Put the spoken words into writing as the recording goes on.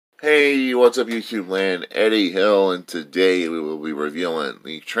Hey, what's up YouTube land? Eddie Hill, and today we will be reviewing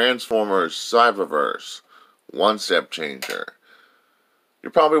the Transformers-Cyberverse-One step changer.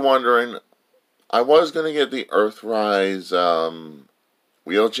 You're probably wondering, I was going to get the Earthrise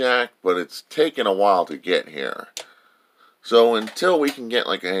wheeljack, but it's taken a while to get here. So until we can get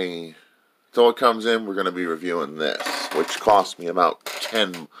until it comes in, we're going to be reviewing this, which cost me about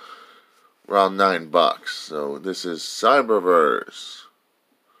around $9. So this is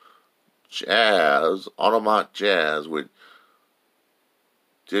Cyberverse-Autobot-Jazz with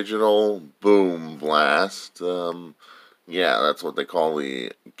digital boom blast. Yeah, that's what they call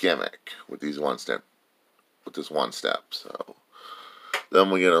the gimmick with this one step. So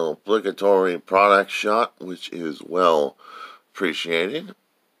then we get an obligatory product shot, which is well appreciated,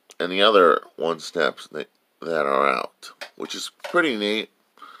 and the other one steps that are out, which is pretty neat.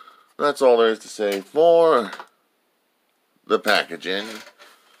 That's all there is to say for the packaging.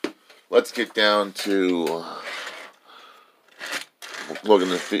 Let's get down to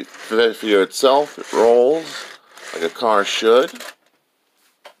looking at the figure itself. It rolls like a car should.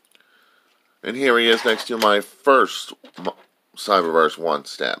 And here he is next to my first Cyberverse one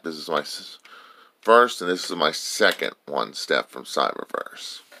step. This is my first, and this is my second one step from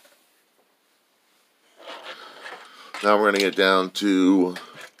Cyberverse. Now we're going to get down to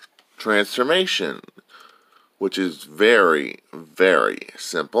transformation, which is very, very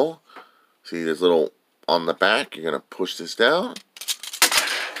simple. See this little on the back? You're going to push this down.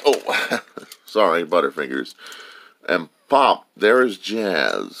 Oh, sorry, Butterfingers. And pop, there is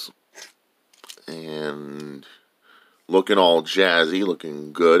Jazz. And looking all jazzy,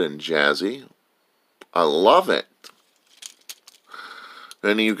 looking good and jazzy. I love it.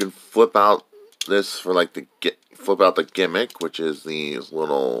 Then you can flip out this for flip out the gimmick, which is these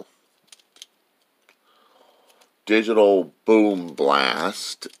little digital boom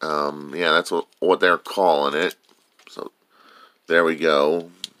blast. Yeah, that's what they're calling it. So there we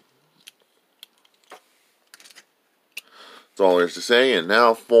go. That's all there is to say. And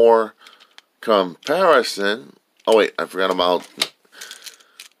now for comparison. Oh wait, I forgot about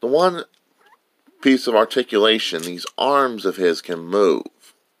the one piece of articulation. These arms of his can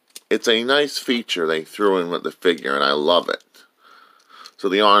move. It's a nice feature they threw in with the figure, and I love it. So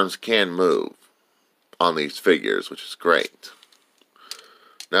the arms can move on these figures, which is great.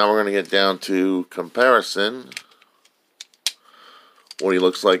 Now we're going to get down to comparison. What he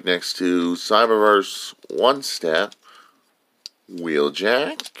looks like next to Cyberverse One Step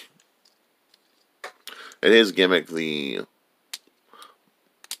Wheeljack. And his gimmick,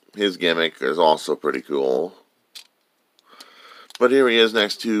 his gimmick is also pretty cool. But here he is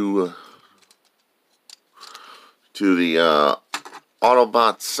next to the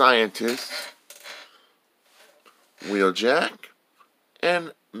Autobot Scientist Wheeljack,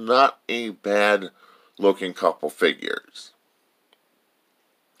 and not a bad looking couple figures.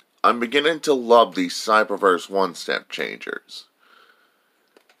 I'm beginning to love these Cyberverse one step changers.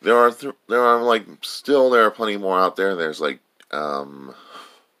 There are plenty more out there. There's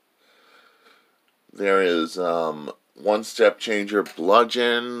there is one step changer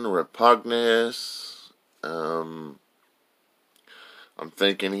bludgeon, repugnus. I'm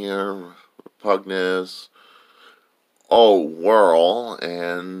thinking here, repugnus. Oh, whirl,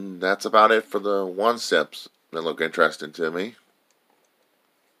 and that's about it for the one steps that look interesting to me.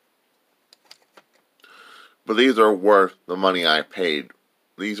 But these are worth the money I paid.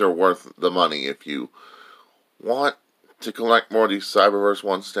 These are worth the money. If you want to collect more of these Cyberverse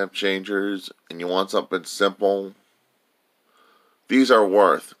one step changers and you want something simple, these are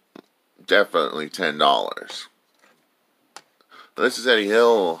worth definitely $10. This is Eddie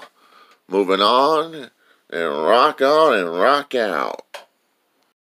Hill, moving on and rock out.